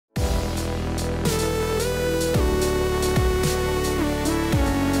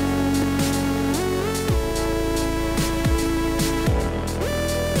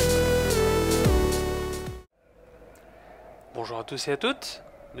tous et à toutes,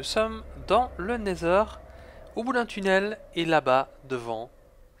 nous sommes dans le Nether, au bout d'un tunnel, et là-bas, devant,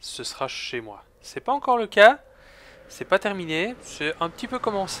 ce sera chez moi. C'est pas encore le cas, c'est pas terminé, c'est un petit peu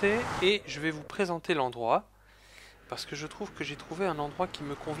commencé, et je vais vous présenter l'endroit, parce que je trouve que j'ai trouvé un endroit qui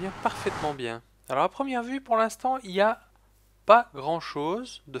me convient parfaitement bien. Alors à première vue, pour l'instant, il n'y a pas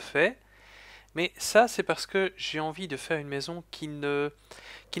grand-chose de fait, mais ça c'est parce que j'ai envie de faire une maison qui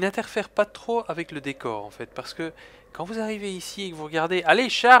n'interfère pas trop avec le décor en fait, parce que quand vous arrivez ici et que vous regardez, allez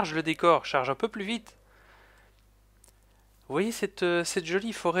charge le décor, charge un peu plus vite. Vous voyez cette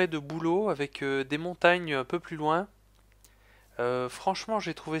jolie forêt de bouleaux avec des montagnes un peu plus loin. Franchement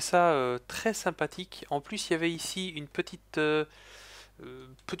j'ai trouvé ça très sympathique. En plus il y avait ici une petite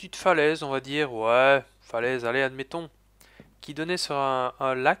falaise on va dire, ouais falaise, allez admettons, qui donnait sur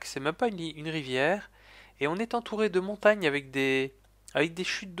un lac, c'est même pas une rivière, et on est entouré de montagnes avec des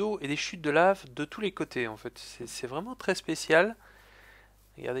chutes d'eau et des chutes de lave de tous les côtés en fait. C'est vraiment très spécial.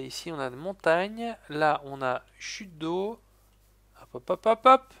 Regardez ici, on a des montagnes, là on a chute d'eau, hop hop hop hop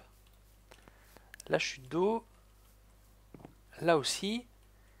hop, la chute d'eau, là aussi.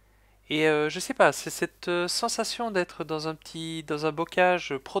 Et je sais pas, c'est cette sensation d'être dans un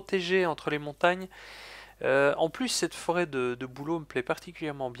bocage protégé entre les montagnes. En plus, cette forêt de bouleaux me plaît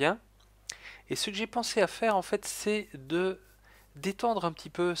particulièrement bien. Et ce que j'ai pensé à faire, en fait, c'est de d'étendre un petit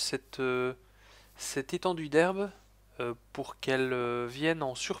peu cette étendue d'herbe pour qu'elle vienne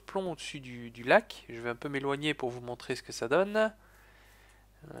en surplomb au-dessus du lac. Je vais un peu m'éloigner pour vous montrer ce que ça donne.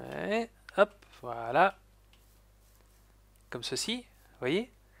 Ouais, hop, voilà. Comme ceci, vous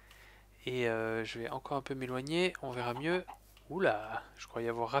voyez. Et je vais encore un peu m'éloigner, on verra mieux. Oula, je croyais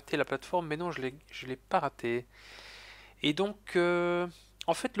avoir raté la plateforme, mais non, je l'ai pas raté. Et donc,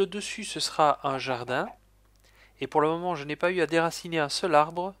 en fait, le dessus, ce sera un jardin. Et pour le moment, je n'ai pas eu à déraciner un seul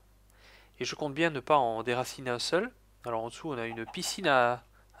arbre. Et je compte bien ne pas en déraciner un seul. Alors en dessous, on a une piscine à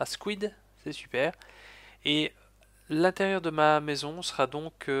squid, c'est super. Et l'intérieur de ma maison sera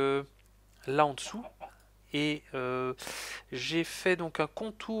donc là en dessous. Et j'ai fait donc un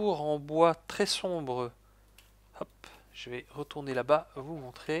contour en bois très sombre. Hop, je vais retourner là-bas, vous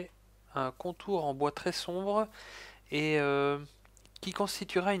montrer. Un contour en bois très sombre et qui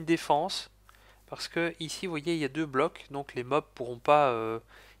constituera une défense. Parce que ici, vous voyez, il y a deux blocs, donc les mobs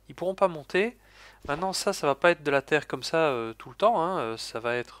ils pourront pas monter. Maintenant, ça va pas être de la terre comme ça tout le temps, hein. Ça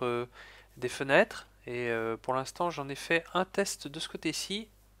va être des fenêtres. Et pour l'instant, j'en ai fait un test de ce côté-ci.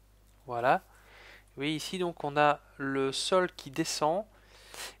 Voilà. Vous voyez ici, donc, on a le sol qui descend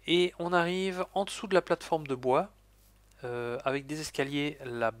et on arrive en dessous de la plateforme de bois avec des escaliers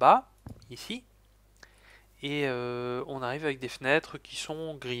là-bas, ici. Et on arrive avec des fenêtres qui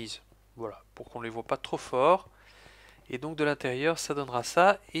sont grises. Voilà, pour qu'on ne les voit pas trop fort. Et donc de l'intérieur, ça donnera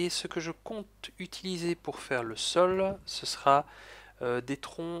ça. Et ce que je compte utiliser pour faire le sol, ce sera des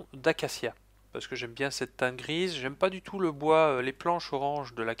troncs d'acacia. Parce que j'aime bien cette teinte grise. J'aime pas du tout le bois, les planches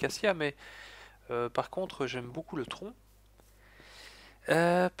orange de l'acacia, mais par contre, j'aime beaucoup le tronc.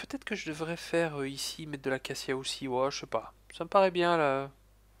 Peut-être que je devrais faire ici, mettre de l'acacia aussi. Ouais, je sais pas. Ça me paraît bien là.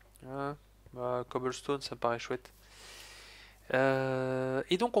 Hein, cobblestone, ça me paraît chouette.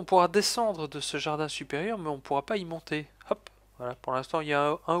 Et donc on pourra descendre de ce jardin supérieur, mais on ne pourra pas y monter. Hop, voilà. Pour l'instant, il y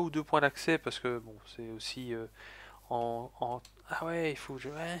a un ou deux points d'accès parce que bon, c'est aussi ah ouais, il faut faut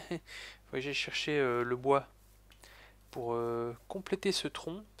que j'aille chercher le bois pour compléter ce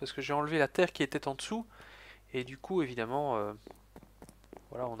tronc parce que j'ai enlevé la terre qui était en dessous et du coup, évidemment,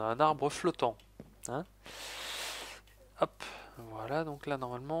 voilà, on a un arbre flottant. Hein. Hop, voilà. Donc là,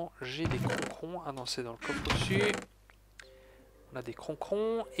 normalement, j'ai des croncrons. Ah non, c'est dans le coffre au-dessus. On a des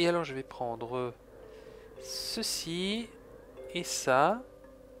croncrons. Et alors je vais prendre ceci et ça.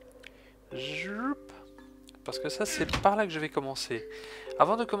 Parce que ça c'est par là que je vais commencer.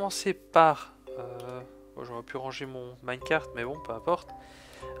 Avant de commencer par... bon, j'aurais pu ranger mon minecart mais bon peu importe.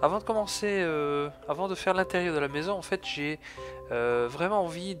 Avant de commencer, avant de faire l'intérieur de la maison, en fait j'ai vraiment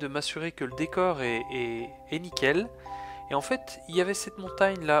envie de m'assurer que le décor est nickel. Et en fait, il y avait cette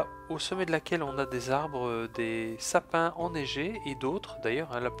montagne là, au sommet de laquelle on a des arbres, des sapins enneigés et d'autres.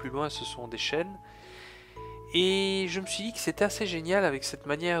 D'ailleurs, hein, là plus loin, ce sont des chênes. Et je me suis dit que c'était assez génial avec cette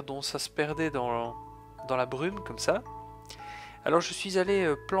manière dont ça se perdait dans la brume, comme ça. Alors je suis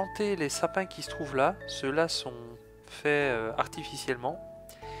allé planter les sapins qui se trouvent là. Ceux-là sont faits artificiellement.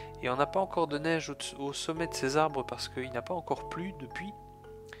 Et on n'a pas encore de neige au sommet de ces arbres parce qu'il n'a pas encore plu depuis.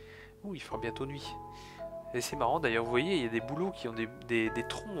 Ouh, il fera bientôt nuit. Et c'est marrant d'ailleurs, vous voyez, il y a des bouleaux qui ont des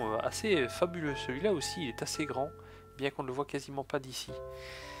troncs assez fabuleux. Celui-là aussi, il est assez grand, bien qu'on ne le voit quasiment pas d'ici.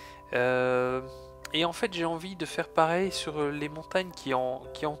 Et en fait, j'ai envie de faire pareil sur les montagnes qui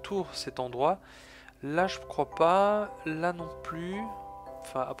entourent cet endroit. Là, je crois pas. Là non plus.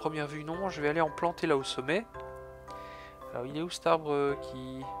 Enfin, à première vue, non. Je vais aller en planter là au sommet. Alors, il est où cet arbre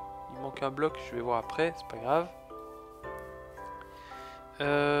qui... Il manque un bloc, je vais voir après, c'est pas grave.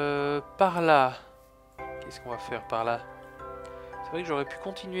 Par là. Qu'est-ce qu'on va faire par là? C'est vrai que j'aurais pu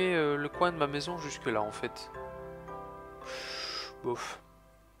continuer le coin de ma maison jusque là en fait. Bof.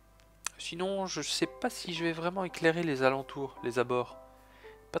 Sinon, je sais pas si je vais vraiment éclairer les alentours, les abords.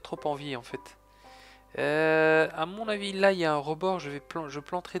 Pas trop envie en fait. À mon avis, là il y a un rebord, je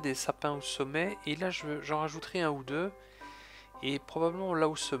planterai des sapins au sommet. Et là j'en rajouterai un ou deux. Et probablement là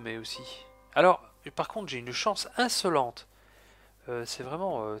au sommet aussi. Alors, par contre, j'ai une chance insolente. C'est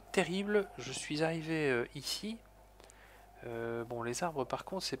vraiment terrible. Je suis arrivé ici. Bon, les arbres, par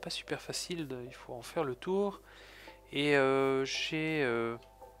contre, c'est pas super facile. Il faut en faire le tour. Et je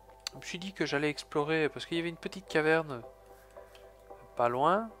me suis dit que j'allais explorer parce qu'il y avait une petite caverne pas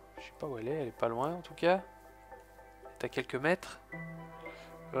loin. Je sais pas où elle est pas loin en tout cas. Elle est à quelques mètres.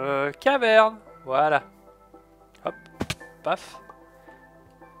 Caverne! Voilà. Hop, paf.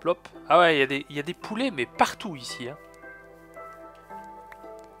 Plop. Ah ouais, il y a des poulets, mais partout ici. Hein.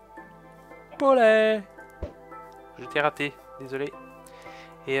 Poulet! Je t'ai raté, désolé.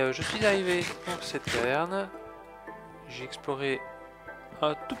 Et je suis arrivé dans cette caverne. J'ai exploré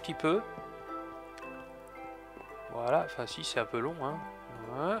un tout petit peu. Voilà, enfin si c'est un peu long, hein.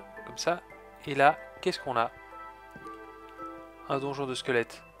 Voilà, comme ça. Et là, qu'est-ce qu'on a? Un donjon de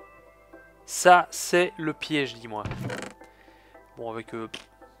squelettes. Ça, c'est le piège, dis-moi. Bon, avec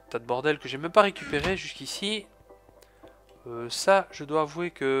tas de bordel que j'ai même pas récupéré jusqu'ici. Ça, je dois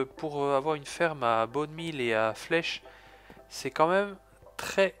avouer que pour avoir une ferme à bone meal et à flèche, c'est quand même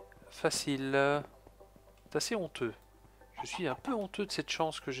très facile. C'est assez honteux. Je suis un peu honteux de cette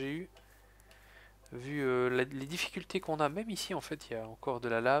chance que j'ai eue. Vu les difficultés qu'on a, même ici en fait, il y a encore de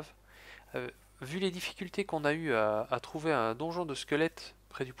la lave. Vu les difficultés qu'on a eu à trouver un donjon de squelettes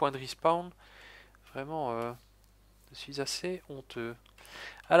près du point de respawn, vraiment, je suis assez honteux.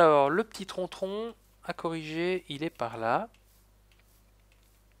 Alors, le petit tronc à corriger, il est par là.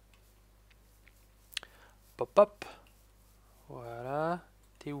 Pop hop. Voilà.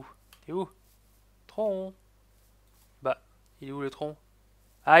 T'es où? T'es où? Tronc. Bah, il est où le tronc?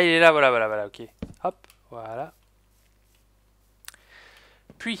 Ah, il est là, voilà, ok. Hop, voilà.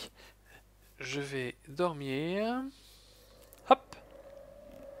 Puis, je vais dormir. Hop.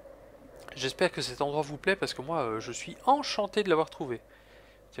 J'espère que cet endroit vous plaît parce que moi, je suis enchanté de l'avoir trouvé.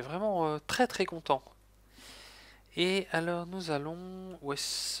 J'étais vraiment très très content. Et alors, nous allons... Ouais,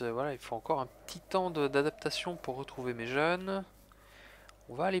 voilà, il faut encore un petit temps d'adaptation pour retrouver mes jeunes.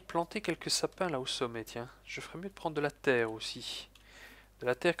 On va aller planter quelques sapins là au sommet, tiens. Je ferais mieux de prendre de la terre aussi. De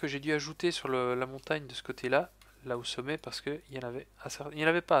la terre que j'ai dû ajouter sur la montagne de ce côté-là, là au sommet, parce qu'il y en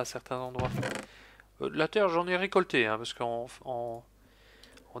avait pas à certains endroits. De la terre, j'en ai récolté, hein, parce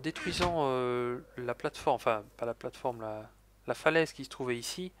en détruisant la plateforme, enfin, pas la plateforme, la falaise qui se trouvait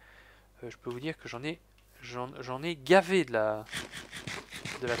ici, je peux vous dire que j'en ai gavé de la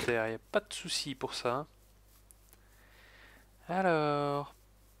terre. Il n'y a pas de souci pour ça. Hein. Alors,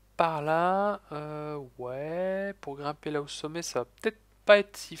 par là, ouais, pour grimper là au sommet, ça va peut-être pas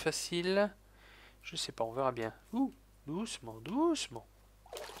être si facile. Je sais pas, on verra bien. Ouh, doucement, doucement.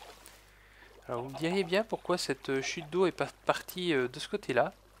 Alors, vous me diriez bien pourquoi cette chute d'eau est partie de ce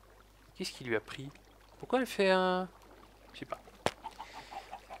côté-là. Qu'est-ce qui lui a pris? Pourquoi elle fait un... Je sais pas.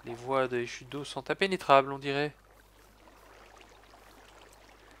 Les voies des chutes d'eau sont impénétrables, on dirait.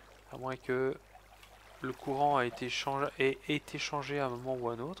 À moins que le courant ait été changé à un moment ou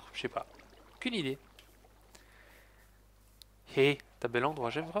à un autre. Je sais pas. Aucune idée. Hé, t'as bel endroit,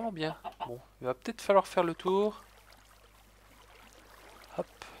 j'aime vraiment bien. Bon, il va peut-être falloir faire le tour.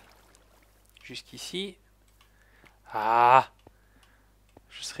 Hop. Jusqu'ici. Ah!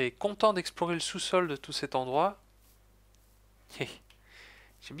 Je serais content d'explorer le sous-sol de tout cet endroit.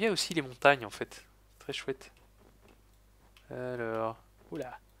 J'aime bien aussi les montagnes en fait. Très chouette. Alors.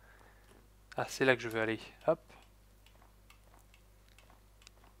 Oula. Ah, c'est là que je veux aller. Hop.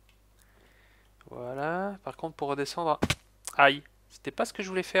 Voilà. Par contre, pour redescendre... Aïe. C'était pas ce que je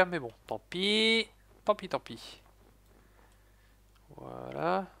voulais faire, mais bon. Tant pis. Tant pis, tant pis.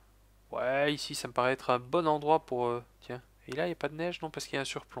 Voilà. Ouais, ici, ça me paraît être un bon endroit pour... Tiens. Et là, il n'y a pas de neige? Non, parce qu'il y a un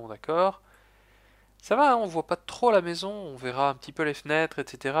surplomb, d'accord. Ça va, hein, on voit pas trop la maison. On verra un petit peu les fenêtres,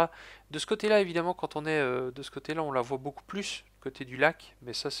 etc. De ce côté-là, évidemment, quand on est de ce côté-là, on la voit beaucoup plus, côté du lac.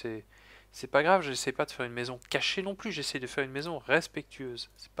 Mais ça, c'est pas grave. J'essaie pas de faire une maison cachée non plus. J'essaie de faire une maison respectueuse.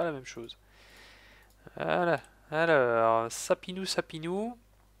 C'est pas la même chose. Voilà. Alors, sapinou, sapinou.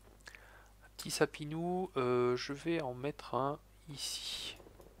 Un petit sapinou. Je vais en mettre un ici.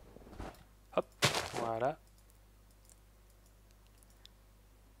 Hop. Voilà.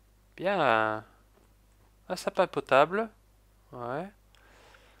 Bien. Un sapin potable. Ouais.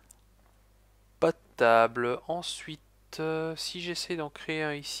 Potable. Ensuite, si j'essaie d'en créer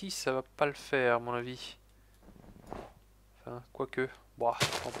un ici, ça va pas le faire, à mon avis. Enfin, quoique. Bon,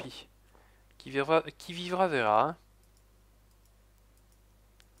 tant pis. Qui vivra verra. Hein.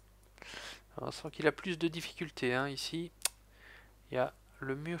 On sent qu'il a plus de difficultés, hein, ici. Il y a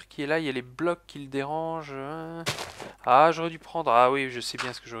le mur qui est là, il y a les blocs qui le dérangent. Hein. Ah, j'aurais dû prendre... Ah oui, je sais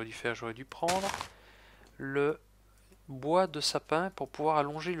bien ce que j'aurais dû faire. J'aurais dû prendre le bois de sapin pour pouvoir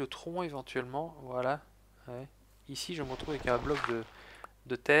allonger le tronc éventuellement. Voilà. Ouais. Ici, je me retrouve avec un bloc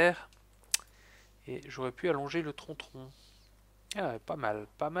de terre. Et j'aurais pu allonger le tronc-tronc. Ah,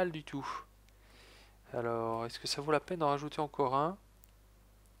 pas mal du tout. Alors, est-ce que ça vaut la peine d'en rajouter encore un?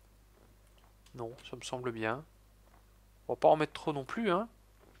 Non, ça me semble bien. On va pas en mettre trop non plus, hein.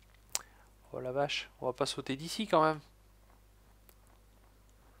 Oh la vache, on va pas sauter d'ici quand même.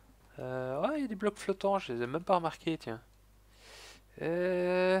 Ouais, il y a des blocs flottants, je les ai même pas remarqués, tiens.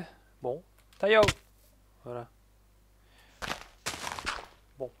 Bon, taillao. Voilà.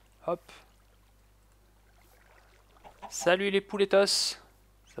 Bon, hop. Salut les pouletos.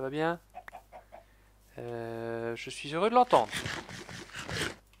 Ça va bien? Je suis heureux de l'entendre.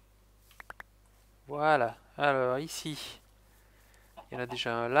 Voilà. Alors, ici. Il y en a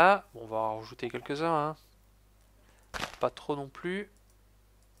déjà un là. Bon, on va en rajouter quelques-uns. Hein. Pas trop non plus.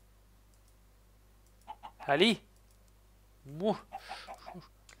 Allez.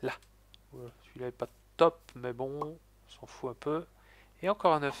 Là. Celui-là est pas top, mais bon, on s'en fout un peu. Et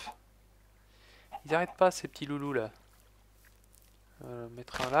encore un œuf. Ils n'arrêtent pas ces petits loulous là.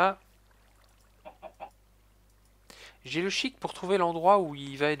 Mettre un là. J'ai le chic pour trouver l'endroit où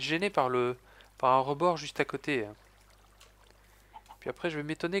il va être gêné par un rebord juste à côté. Puis après je vais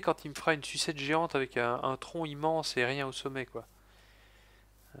m'étonner quand il me fera une sucette géante avec un tronc immense et rien au sommet quoi.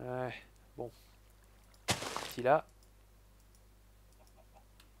 Ouais, bon. Petit là.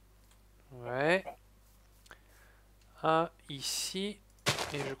 Ouais. Un ici.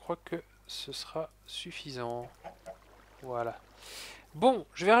 Et je crois que ce sera suffisant. Voilà. Bon,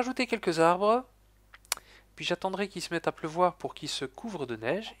 je vais rajouter quelques arbres. Puis j'attendrai qu'il se mette à pleuvoir pour qu'il se couvre de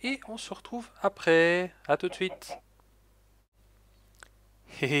neige. Et on se retrouve après. À tout de suite.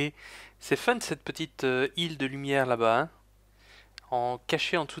 C'est fun cette petite île de lumière là-bas. Hein,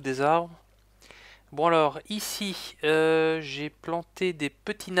 cachée en dessous des arbres. Bon alors, ici, j'ai planté des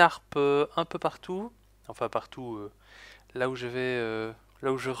petits narpes un peu partout. Enfin partout, là où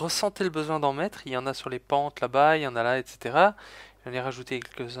là où je ressentais le besoin d'en mettre. Il y en a sur les pentes là-bas, il y en a là, etc. J'en ai rajouté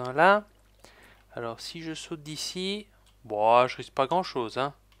quelques-uns là. Alors si je saute d'ici, bon, je risque pas grand-chose.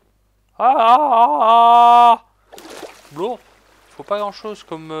 Hein. Ah, bon, faut pas grand-chose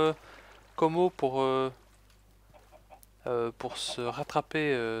comme eau pour se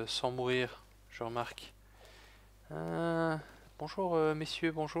rattraper sans mourir, je remarque. Bonjour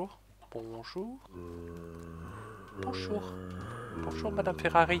messieurs, bonjour. Bonjour. Bonjour. Bonjour Madame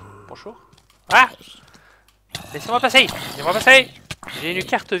Ferrari. Bonjour. Ah! Laissez-moi passer! Laissez-moi passer! J'ai une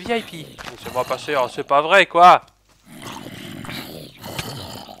carte VIP. Laissez-moi passer, oh, c'est pas vrai quoi!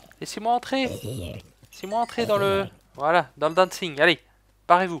 Laissez-moi entrer! Laissez-moi entrer dans le... Voilà, dans le dancing. Allez,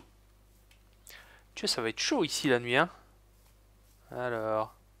 barrez-vous. Tu sais, ça va être chaud ici la nuit, hein?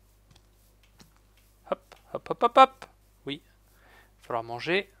 Alors... Hop, hop, hop, hop, hop! Oui. Il va falloir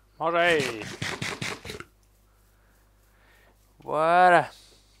manger. Manger! Voilà.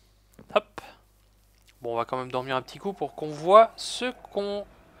 Hop. Bon, on va quand même dormir un petit coup pour qu'on voit ce qu'on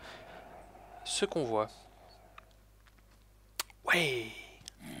voit. Ouais.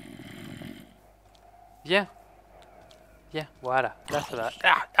 Bien. Bien, voilà. Là, ça va.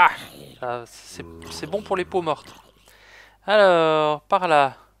 Ah, c'est bon pour les peaux mortes. Alors, par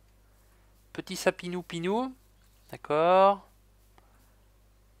là. Petit sapinou pinou. D'accord.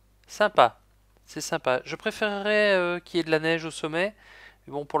 Sympa. C'est sympa. Je préférerais qu'il y ait de la neige au sommet.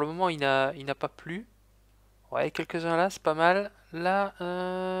 Mais bon, pour le moment, il n'a pas plu. Ouais, quelques-uns là, c'est pas mal. Là,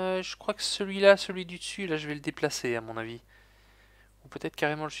 je crois que celui-là, celui du dessus, là, je vais le déplacer, à mon avis. Ou peut-être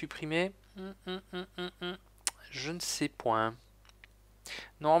carrément le supprimer. Je ne sais point.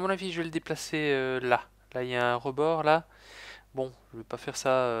 Non, à mon avis, je vais le déplacer là. Là, il y a un rebord, là. Bon, je vais pas faire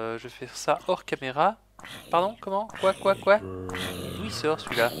ça, je vais faire ça hors caméra. Pardon, comment? Quoi? D'où il sort,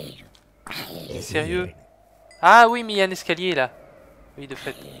 celui-là? Sérieux? Ah oui, mais il y a un escalier, là. Oui, de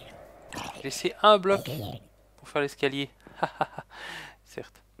fait. J'ai laissé un bloc pour faire l'escalier.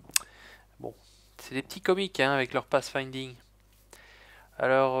 Certes. Bon, c'est des petits comiques, hein, avec leur pathfinding.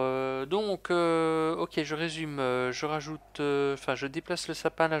 Alors, ok, je résume. Je rajoute, enfin, je déplace le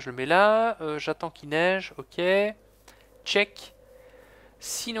sapin là, je le mets là. J'attends qu'il neige, ok. Check.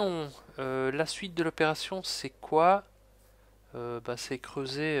 Sinon, la suite de l'opération, c'est quoi? Bah, c'est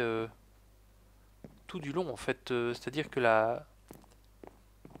creuser tout du long en fait. C'est-à-dire que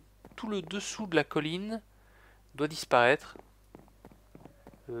tout le dessous de la colline doit disparaître.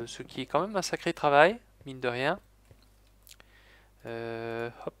 Ce qui est quand même un sacré travail, mine de rien.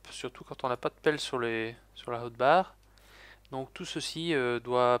 Hop, surtout quand on n'a pas de pelle sur la hotbar. Donc tout ceci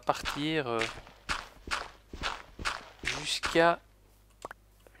doit partir jusqu'à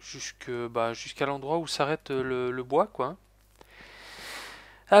jusqu'à l'endroit où s'arrête le bois, quoi.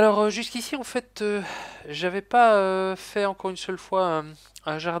 Alors jusqu'ici en fait j'avais pas fait encore une seule fois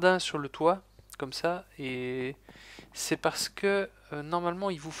un jardin sur le toit comme ça, et c'est parce que normalement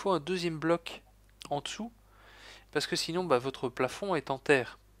il vous faut un deuxième bloc en dessous parce que sinon bah, votre plafond est en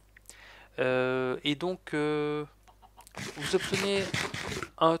terre. Et donc vous obtenez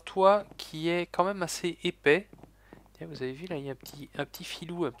un toit qui est quand même assez épais. Tiens, vous avez vu là, il y a un petit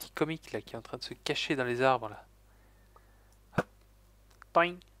filou, un petit comique là qui est en train de se cacher dans les arbres là. Hop,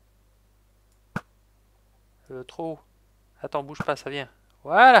 toing. Trop haut. Attends, bouge pas, ça vient.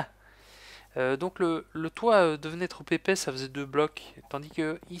 Voilà. Donc le toit devenait trop épais, ça faisait 2 blocs. Tandis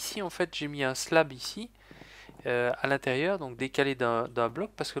que ici en fait j'ai mis un slab ici à l'intérieur, donc décalé d'un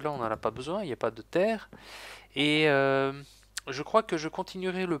bloc parce que là on n'en a pas besoin, il n'y a pas de terre. Et je crois que je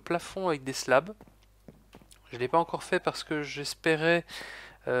continuerai le plafond avec des slabs. Je ne l'ai pas encore fait parce que j'espère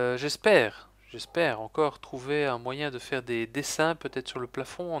encore trouver un moyen de faire des dessins peut-être sur le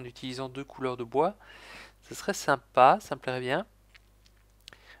plafond en utilisant 2 couleurs de bois. Ce serait sympa, ça me plairait bien.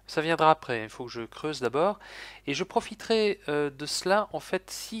 Ça viendra après, il faut que je creuse d'abord. Et je profiterai de cela, en fait,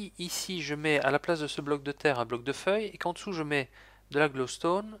 si ici je mets à la place de ce bloc de terre un bloc de feuilles, et qu'en dessous je mets de la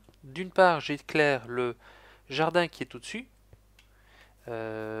glowstone, d'une part j'éclaire le jardin qui est au-dessus,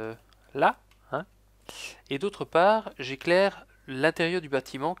 là, hein, et d'autre part j'éclaire l'intérieur du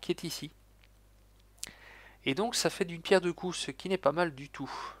bâtiment qui est ici. Et donc ça fait d'une pierre deux coups, ce qui n'est pas mal du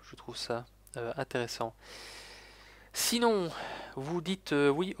tout. Je trouve ça intéressant. Sinon, vous dites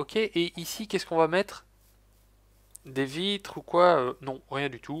oui, ok, et ici qu'est-ce qu'on va mettre? Des vitres ou quoi? Non, rien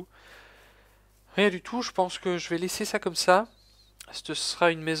du tout. Rien du tout, je pense que je vais laisser ça comme ça. Ce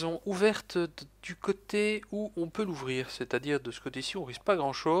sera une maison ouverte du côté où on peut l'ouvrir, c'est-à-dire de ce côté-ci on risque pas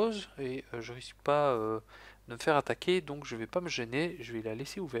grand-chose, et je risque pas de me faire attaquer, donc je vais pas me gêner, je vais la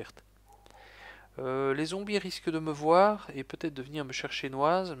laisser ouverte. Les zombies risquent de me voir et peut-être de venir me chercher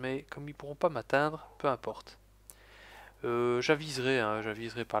noise, mais comme ils pourront pas m'atteindre, peu importe. J'aviserai, hein,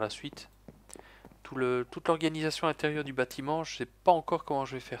 j'aviserai par la suite. Toute l'organisation intérieure du bâtiment, je sais pas encore comment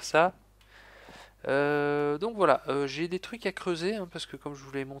je vais faire ça. Donc voilà, j'ai des trucs à creuser, hein, parce que comme je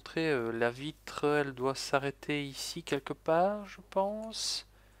vous l'ai montré, la vitre, elle doit s'arrêter ici quelque part, je pense.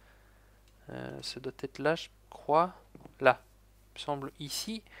 Ça doit être là, je crois. Là, il me semble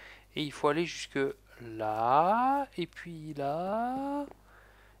ici. Et il faut aller jusque là, et puis là.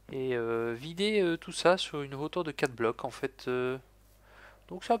 Et vider tout ça sur une hauteur de 4 blocs, en fait.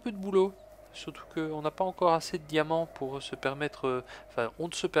 Donc c'est un peu de boulot. Surtout qu'on n'a pas encore assez de diamants pour se permettre... Enfin, on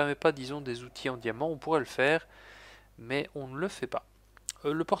ne se permet pas, disons, des outils en diamant. On pourrait le faire, mais on ne le fait pas.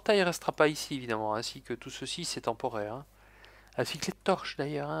 Le portail ne restera pas ici, évidemment, ainsi que tout ceci, c'est temporaire. Hein. Ainsi que les torches,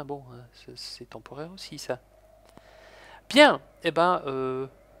 d'ailleurs. Hein. Bon, c'est temporaire aussi, ça. Bien, eh ben,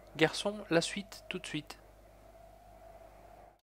 garçon, la suite, tout de suite.